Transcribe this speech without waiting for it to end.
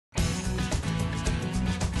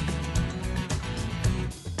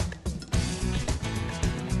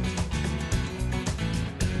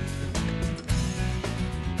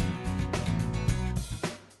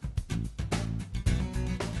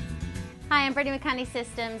I'm Brittany with Conde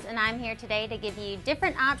Systems, and I'm here today to give you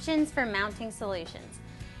different options for mounting solutions.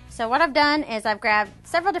 So what I've done is I've grabbed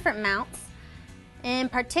several different mounts, in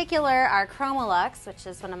particular our Chromolux, which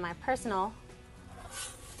is one of my personal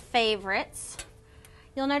favorites.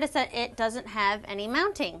 You'll notice that it doesn't have any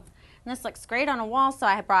mounting. And this looks great on a wall, so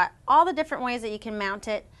I brought all the different ways that you can mount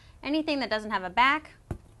it. Anything that doesn't have a back,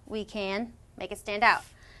 we can make it stand out.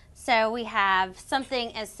 So we have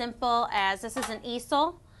something as simple as, this is an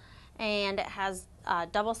easel, and it has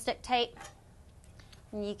double stick tape.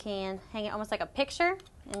 And you can hang it almost like a picture,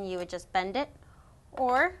 and you would just bend it.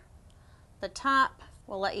 Or the top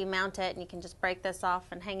will let you mount it, and you can just break this off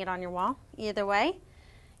and hang it on your wall. Either way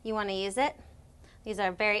you want to use it. These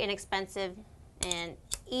are very inexpensive and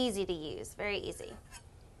easy to use, very easy.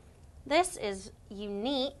 This is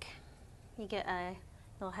unique. You get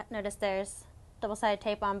you'll notice there's double-sided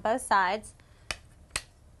tape on both sides.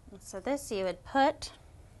 So this you would put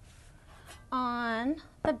on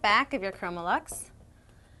the back of your Chromolux,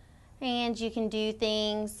 and you can do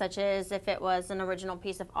things such as if it was an original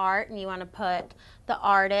piece of art and you want to put the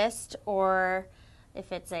artist, or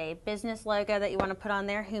if it's a business logo that you want to put on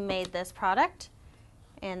there, who made this product,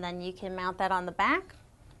 and then you can mount that on the back.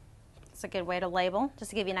 It's a good way to label, just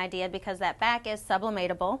to give you an idea, because that back is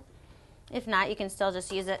sublimatable. If not, you can still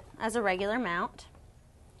just use it as a regular mount.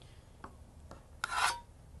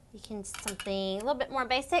 You can something a little bit more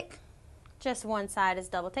basic. Just one side is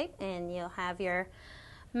double tape, and you'll have your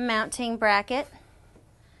mounting bracket.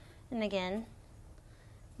 And again,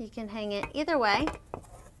 you can hang it either way. You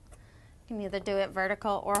can either do it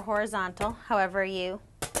vertical or horizontal, however you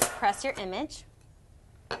press your image.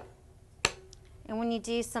 And when you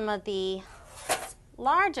do some of the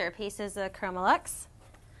larger pieces of Chromolux,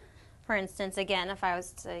 for instance, again, if I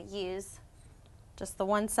was to use just the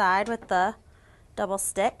one side with the double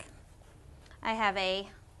stick, I have a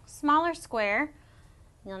smaller square.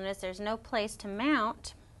 You'll notice there's no place to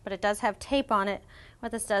mount, but it does have tape on it.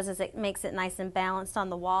 What this does is it makes it nice and balanced on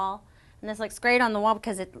the wall. And this looks great on the wall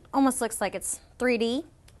because it almost looks like it's 3D.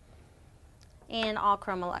 And all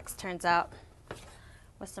Chromolux turns out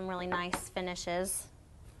with some really nice finishes.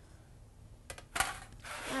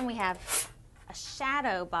 And we have a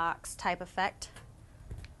shadow box type effect.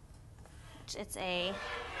 It's a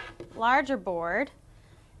larger board.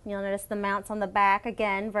 You'll notice the mounts on the back,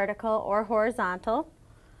 again, vertical or horizontal.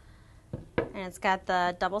 And it's got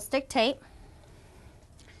the double stick tape.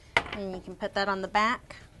 And you can put that on the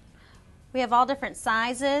back. We have all different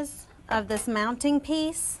sizes of this mounting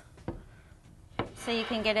piece, so you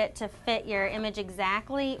can get it to fit your image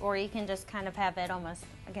exactly, or you can just kind of have it almost,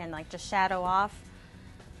 again, like just shadow off.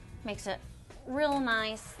 Makes it real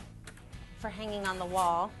nice for hanging on the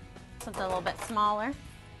wall. Something a little bit smaller.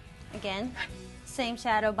 Again, same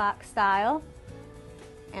shadow box style,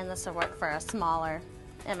 and this will work for a smaller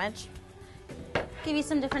image. Give you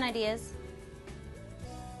some different ideas.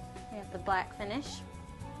 We have the black finish.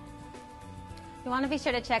 You want to be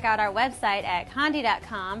sure to check out our website at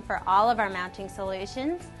Conde.com for all of our mounting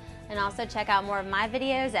solutions, and also check out more of my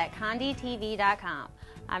videos at CondeTV.com.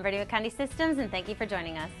 I'm Brittany with Conde Systems, and thank you for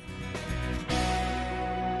joining us.